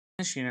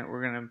this unit,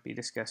 we're going to be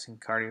discussing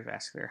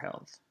cardiovascular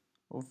health.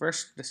 We'll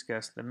first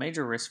discuss the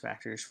major risk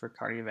factors for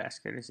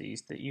cardiovascular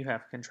disease that you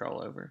have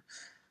control over,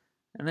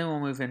 and then we'll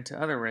move into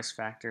other risk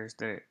factors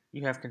that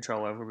you have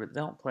control over but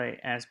don't play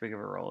as big of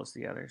a role as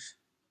the others.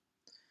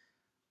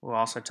 We'll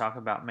also talk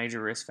about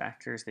major risk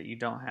factors that you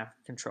don't have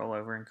control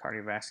over in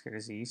cardiovascular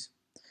disease,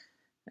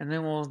 and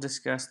then we'll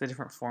discuss the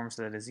different forms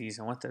of the disease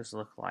and what those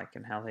look like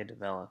and how they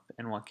develop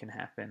and what can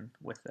happen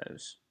with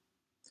those.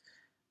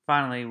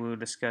 Finally, we will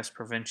discuss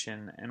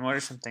prevention and what are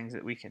some things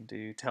that we can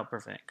do to help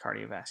prevent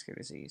cardiovascular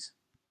disease.